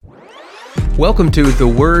Welcome to The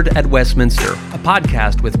Word at Westminster, a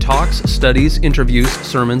podcast with talks, studies, interviews,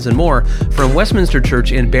 sermons, and more from Westminster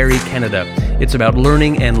Church in Barrie, Canada. It's about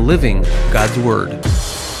learning and living God's Word.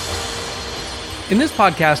 In this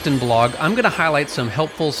podcast and blog, I'm going to highlight some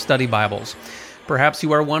helpful study Bibles. Perhaps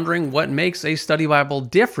you are wondering what makes a study Bible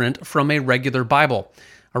different from a regular Bible.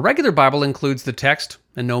 A regular Bible includes the text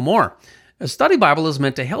and no more. A study Bible is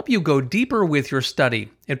meant to help you go deeper with your study.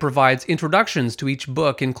 It provides introductions to each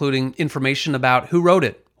book, including information about who wrote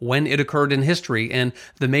it, when it occurred in history, and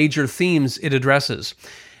the major themes it addresses.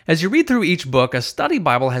 As you read through each book, a study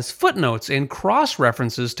Bible has footnotes and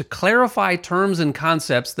cross-references to clarify terms and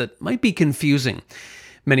concepts that might be confusing.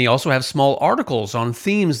 Many also have small articles on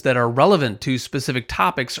themes that are relevant to specific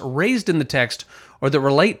topics raised in the text or that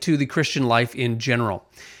relate to the Christian life in general.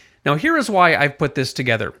 Now, here is why I've put this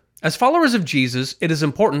together. As followers of Jesus, it is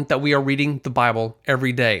important that we are reading the Bible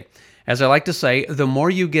every day. As I like to say, the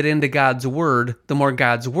more you get into God's Word, the more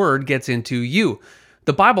God's Word gets into you.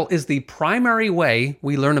 The Bible is the primary way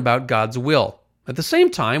we learn about God's will. At the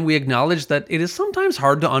same time, we acknowledge that it is sometimes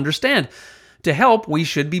hard to understand. To help, we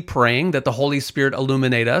should be praying that the Holy Spirit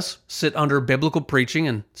illuminate us, sit under biblical preaching,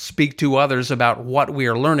 and speak to others about what we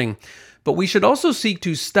are learning. But we should also seek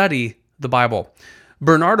to study the Bible.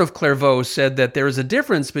 Bernard of Clairvaux said that there is a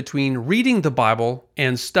difference between reading the Bible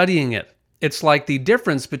and studying it. It's like the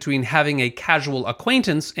difference between having a casual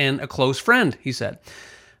acquaintance and a close friend, he said.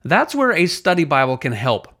 That's where a study Bible can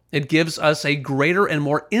help. It gives us a greater and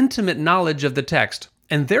more intimate knowledge of the text,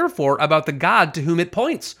 and therefore about the God to whom it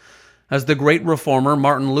points. As the great reformer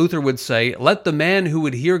Martin Luther would say, let the man who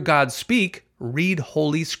would hear God speak read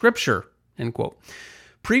Holy Scripture, end quote.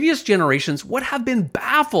 Previous generations would have been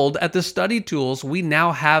baffled at the study tools we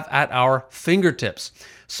now have at our fingertips.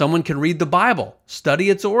 Someone can read the Bible,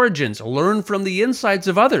 study its origins, learn from the insights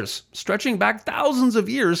of others, stretching back thousands of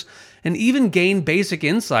years, and even gain basic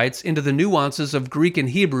insights into the nuances of Greek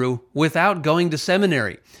and Hebrew without going to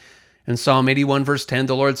seminary. In Psalm 81 verse 10,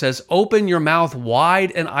 the Lord says, "Open your mouth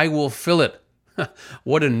wide and I will fill it."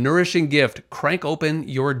 What a nourishing gift. Crank open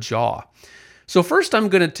your jaw. So first, I'm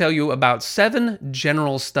going to tell you about 7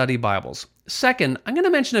 general study Bibles. Second, I'm going to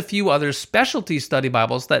mention a few other specialty study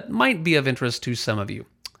Bibles that might be of interest to some of you.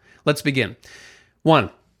 Let's begin. 1.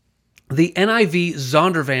 The NIV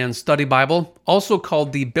Zondervan Study Bible, also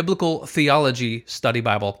called the Biblical Theology Study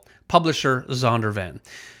Bible, publisher Zondervan.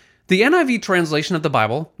 The NIV translation of the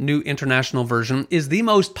Bible, New International Version, is the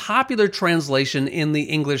most popular translation in the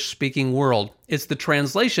English-speaking world. It's the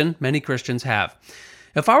translation many Christians have.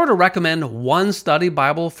 If I were to recommend one study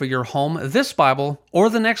Bible for your home, this Bible or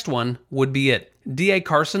the next one would be it. D.A.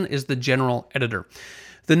 Carson is the general editor.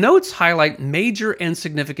 The notes highlight major and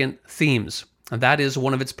significant themes. That is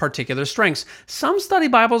one of its particular strengths. Some study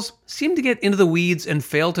Bibles seem to get into the weeds and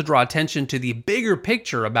fail to draw attention to the bigger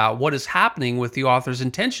picture about what is happening with the author's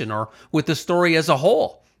intention or with the story as a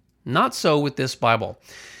whole. Not so with this Bible.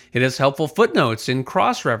 It has helpful footnotes and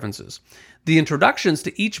cross-references. The introductions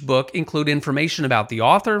to each book include information about the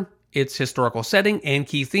author, its historical setting, and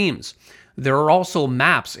key themes. There are also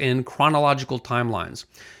maps and chronological timelines.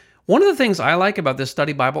 One of the things I like about this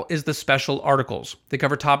study Bible is the special articles. They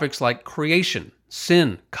cover topics like creation,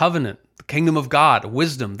 sin, covenant, the kingdom of God,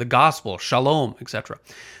 wisdom, the gospel, shalom, etc.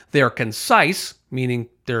 They are concise, meaning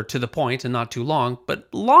they're to the point and not too long, but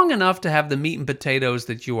long enough to have the meat and potatoes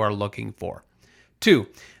that you are looking for. 2.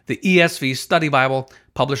 The ESV Study Bible,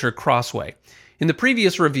 publisher Crossway. In the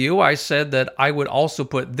previous review, I said that I would also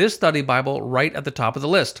put this study Bible right at the top of the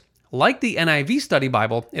list. Like the NIV Study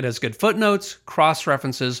Bible, it has good footnotes,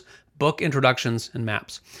 cross-references, book introductions, and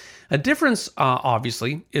maps. A difference,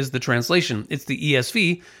 obviously, is the translation. It's the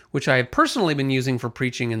ESV, which I have personally been using for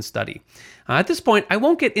preaching and study. At this point, I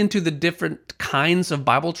won't get into the different kinds of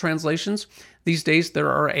Bible translations. These days, there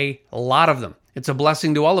are a lot of them. It's a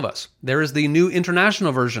blessing to all of us. There is the New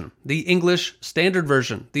International Version, the English Standard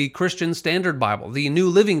Version, the Christian Standard Bible, the New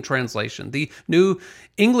Living Translation, the New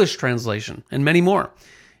English Translation, and many more.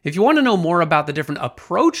 If you want to know more about the different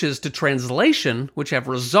approaches to translation, which have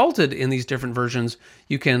resulted in these different versions,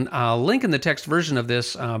 you can link in the text version of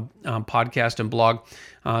this podcast and blog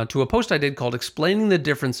to a post I did called Explaining the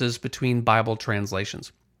Differences Between Bible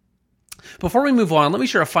Translations. Before we move on, let me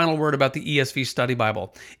share a final word about the ESV Study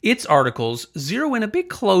Bible. Its articles zero in a bit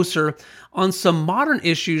closer on some modern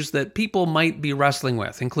issues that people might be wrestling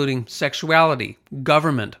with, including sexuality,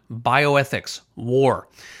 government, bioethics, war.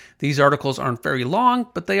 These articles aren't very long,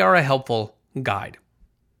 but they are a helpful guide.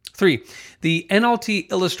 3. The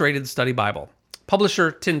NLT Illustrated Study Bible,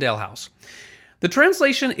 publisher Tyndale House. The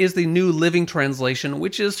translation is the New Living Translation,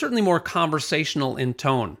 which is certainly more conversational in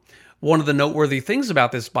tone. One of the noteworthy things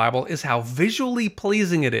about this Bible is how visually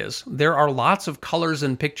pleasing it is. There are lots of colors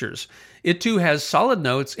and pictures. It too has solid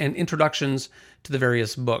notes and introductions to the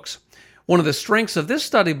various books. One of the strengths of this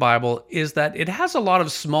study Bible is that it has a lot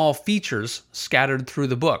of small features scattered through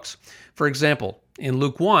the books. For example, in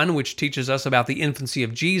Luke 1, which teaches us about the infancy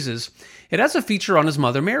of Jesus, it has a feature on his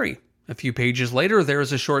mother Mary. A few pages later, there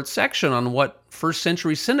is a short section on what first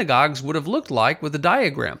century synagogues would have looked like with a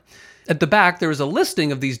diagram. At the back, there is a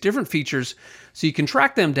listing of these different features so you can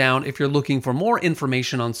track them down if you're looking for more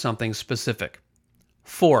information on something specific.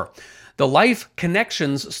 4. The Life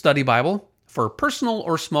Connections Study Bible for personal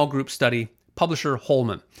or small group study, publisher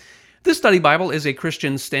Holman. This study Bible is a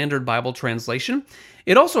Christian Standard Bible translation.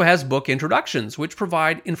 It also has book introductions, which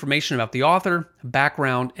provide information about the author,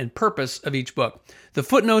 background, and purpose of each book. The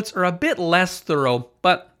footnotes are a bit less thorough,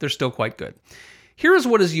 but they're still quite good. Here is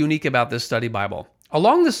what is unique about this study Bible.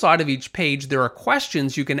 Along the side of each page, there are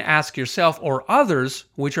questions you can ask yourself or others,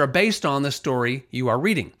 which are based on the story you are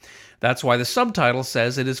reading. That's why the subtitle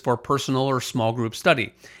says it is for personal or small group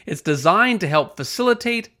study. It's designed to help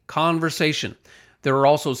facilitate conversation. There are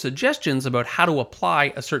also suggestions about how to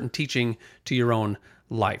apply a certain teaching to your own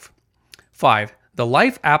life. 5. The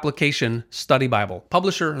Life Application Study Bible,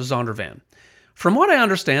 publisher Zondervan. From what I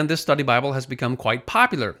understand, this study Bible has become quite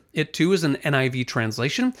popular. It too is an NIV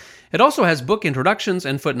translation. It also has book introductions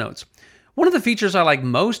and footnotes. One of the features I like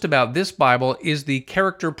most about this Bible is the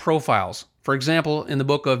character profiles. For example, in the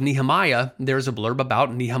book of Nehemiah, there's a blurb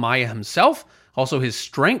about Nehemiah himself, also his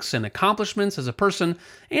strengths and accomplishments as a person,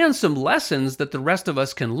 and some lessons that the rest of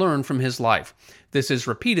us can learn from his life. This is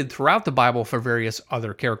repeated throughout the Bible for various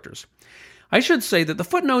other characters. I should say that the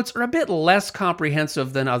footnotes are a bit less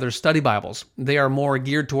comprehensive than other study Bibles. They are more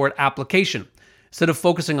geared toward application. Instead of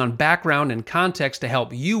focusing on background and context to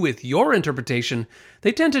help you with your interpretation,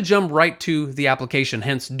 they tend to jump right to the application,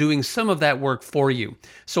 hence doing some of that work for you.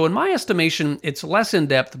 So in my estimation, it's less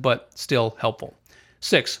in-depth, but still helpful.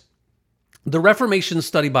 6. The Reformation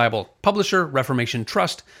Study Bible, publisher Reformation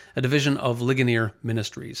Trust, a division of Ligonier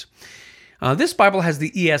Ministries. This Bible has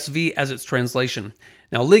the ESV as its translation.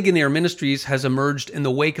 Now, Ligonier Ministries has emerged in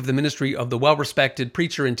the wake of the ministry of the well-respected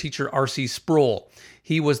preacher and teacher R.C. Sproul.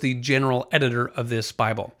 He was the general editor of this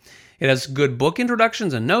Bible. It has good book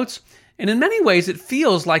introductions and notes, and in many ways it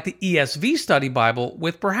feels like the ESV Study Bible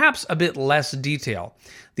with perhaps a bit less detail.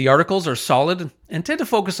 The articles are solid and tend to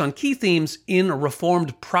focus on key themes in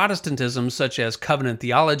Reformed Protestantism such as covenant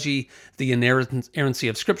theology, the inerrancy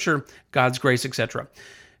of Scripture, God's grace, etc.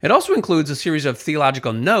 It also includes a series of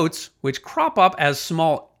theological notes which crop up as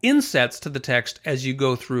small insets to the text as you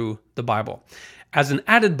go through the Bible. As an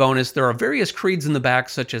added bonus, there are various creeds in the back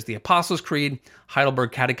such as the Apostles' Creed,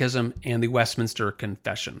 Heidelberg Catechism, and the Westminster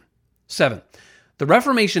Confession. 7. The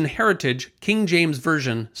Reformation Heritage King James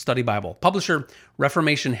Version Study Bible, publisher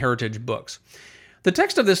Reformation Heritage Books. The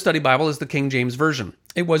text of this study Bible is the King James Version.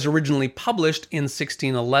 It was originally published in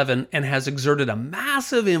 1611 and has exerted a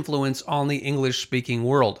massive influence on the English-speaking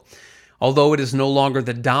world. Although it is no longer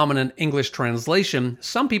the dominant English translation,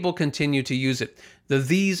 some people continue to use it. The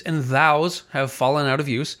these and thous have fallen out of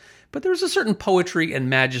use, but there's a certain poetry and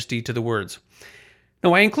majesty to the words.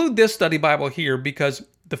 Now, I include this study Bible here because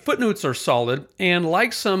the footnotes are solid, and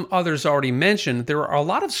like some others already mentioned, there are a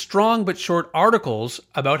lot of strong but short articles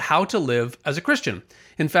about how to live as a Christian.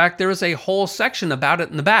 In fact, there is a whole section about it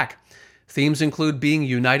in the back. Themes include being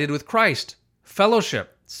united with Christ,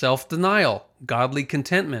 fellowship, self-denial, godly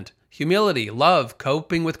contentment, humility, love,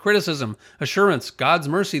 coping with criticism, assurance, God's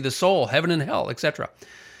mercy, the soul, heaven and hell, etc.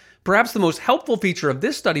 Perhaps the most helpful feature of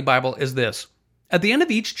this study Bible is this. At the end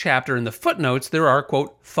of each chapter in the footnotes, there are,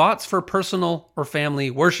 quote, thoughts for personal or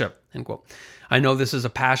family worship, end quote. I know this is a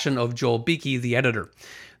passion of Joel Beeke, the editor.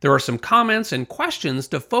 There are some comments and questions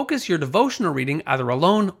to focus your devotional reading either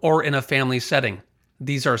alone or in a family setting.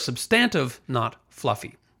 These are substantive, not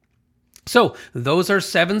fluffy. So, those are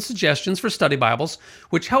 7 suggestions for study Bibles,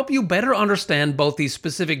 which help you better understand both the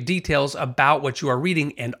specific details about what you are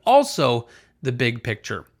reading and also the big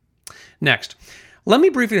picture. Next, let me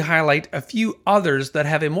briefly highlight a few others that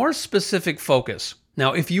have a more specific focus.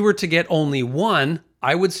 Now, if you were to get only one,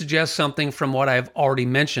 I would suggest something from what I've already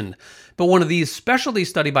mentioned, but one of these specialty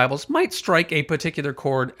study Bibles might strike a particular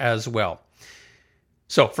chord as well.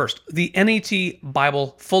 So first, the NET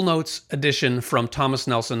Bible Full Notes Edition from Thomas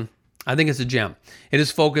Nelson. I think it's a gem. It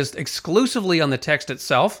is focused exclusively on the text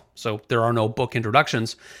itself, so there are no book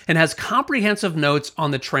introductions, and has comprehensive notes on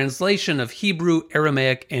the translation of Hebrew,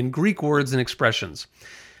 Aramaic, and Greek words and expressions.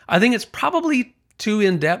 I think it's probably too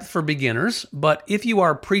in-depth for beginners, but if you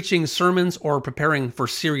are preaching sermons or preparing for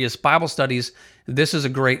serious Bible studies, this is a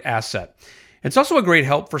great asset. It's also a great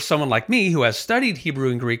help for someone like me who has studied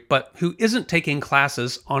Hebrew and Greek, but who isn't taking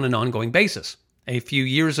classes on an ongoing basis. A few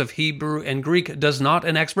years of Hebrew and Greek does not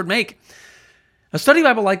an expert make. A study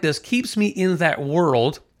Bible like this keeps me in that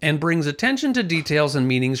world and brings attention to details and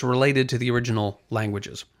meanings related to the original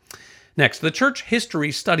languages. Next, the Church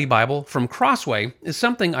History Study Bible from Crossway is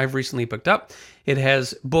something I've recently picked up. It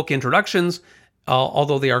has book introductions,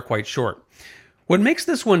 although they are quite short. What makes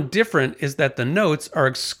this one different is that the notes are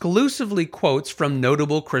exclusively quotes from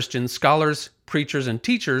notable Christian scholars, preachers, and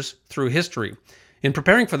teachers through history. In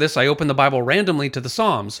preparing for this, I opened the Bible randomly to the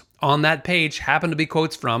Psalms. On that page happened to be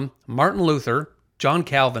quotes from Martin Luther, John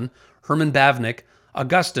Calvin, Herman Bavinck,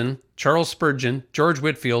 Augustine, Charles Spurgeon, George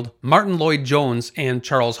Whitefield, Martin Lloyd-Jones, and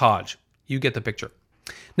Charles Hodge. You get the picture.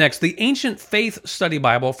 Next, the Ancient Faith Study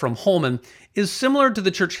Bible from Holman is similar to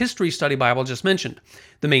the Church History Study Bible just mentioned.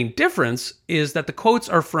 The main difference is that the quotes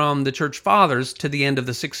are from the Church Fathers to the end of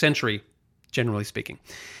the 6th century, generally speaking.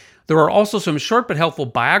 There are also some short but helpful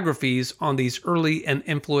biographies on these early and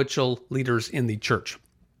influential leaders in the church.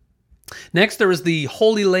 Next, there is the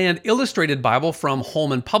Holy Land Illustrated Bible from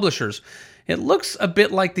Holman Publishers. It looks a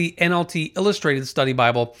bit like the NLT Illustrated Study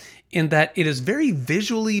Bible in that it is very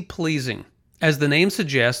visually pleasing. As the name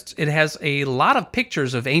suggests, it has a lot of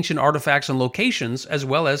pictures of ancient artifacts and locations, as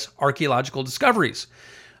well as archaeological discoveries.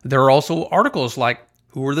 There are also articles like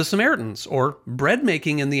Who were the Samaritans? Or Bread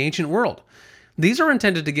Making in the Ancient World. These are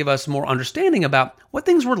intended to give us more understanding about what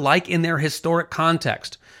things were like in their historic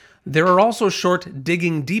context. There are also short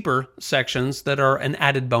Digging Deeper sections that are an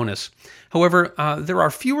added bonus. However, there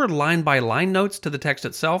are fewer line-by-line notes to the text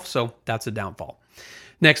itself, so that's a downfall.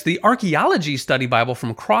 Next, the Archaeology Study Bible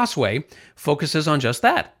from Crossway focuses on just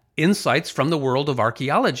that, insights from the world of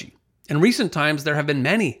archaeology. In recent times, there have been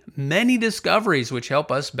many discoveries which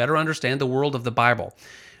help us better understand the world of the Bible.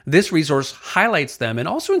 This resource highlights them and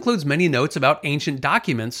also includes many notes about ancient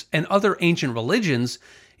documents and other ancient religions,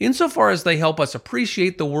 insofar as they help us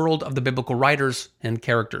appreciate the world of the biblical writers and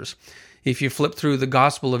characters. If you flip through the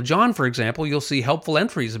Gospel of John, for example, you'll see helpful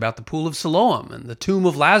entries about the Pool of Siloam and the tomb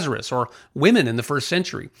of Lazarus, or women in the 1st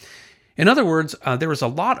century. In other words, there is a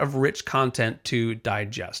lot of rich content to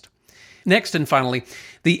digest. Next and finally,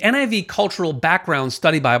 the NIV Cultural Background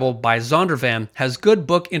Study Bible by Zondervan has good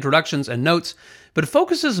book introductions and notes, but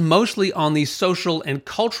focuses mostly on the social and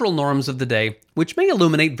cultural norms of the day, which may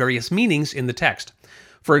illuminate various meanings in the text.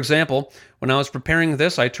 For example, when I was preparing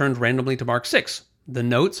this, I turned randomly to Mark 6. The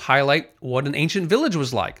notes highlight what an ancient village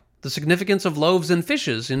was like, the significance of loaves and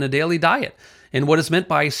fishes in a daily diet, and what is meant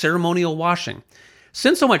by ceremonial washing.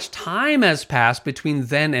 Since so much time has passed between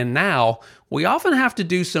then and now, we often have to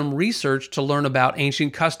do some research to learn about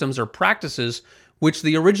ancient customs or practices which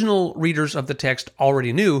the original readers of the text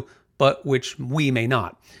already knew, but which we may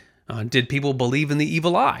not. Did people believe in the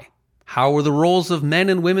evil eye? How were the roles of men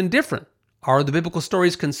and women different? Are the biblical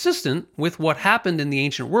stories consistent with what happened in the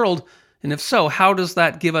ancient world? And if so, how does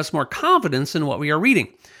that give us more confidence in what we are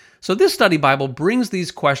reading? So this study Bible brings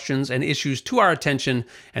these questions and issues to our attention,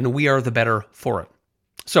 and we are the better for it.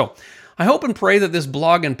 So I hope and pray that this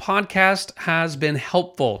blog and podcast has been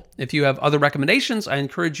helpful. If you have other recommendations, I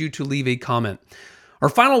encourage you to leave a comment. Our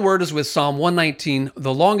final word is with Psalm 119,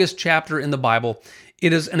 the longest chapter in the Bible.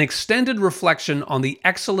 It is an extended reflection on the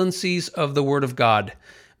excellencies of the Word of God.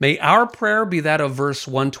 May our prayer be that of verse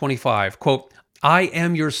 125, quote, I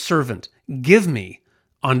am your servant, give me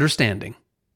understanding.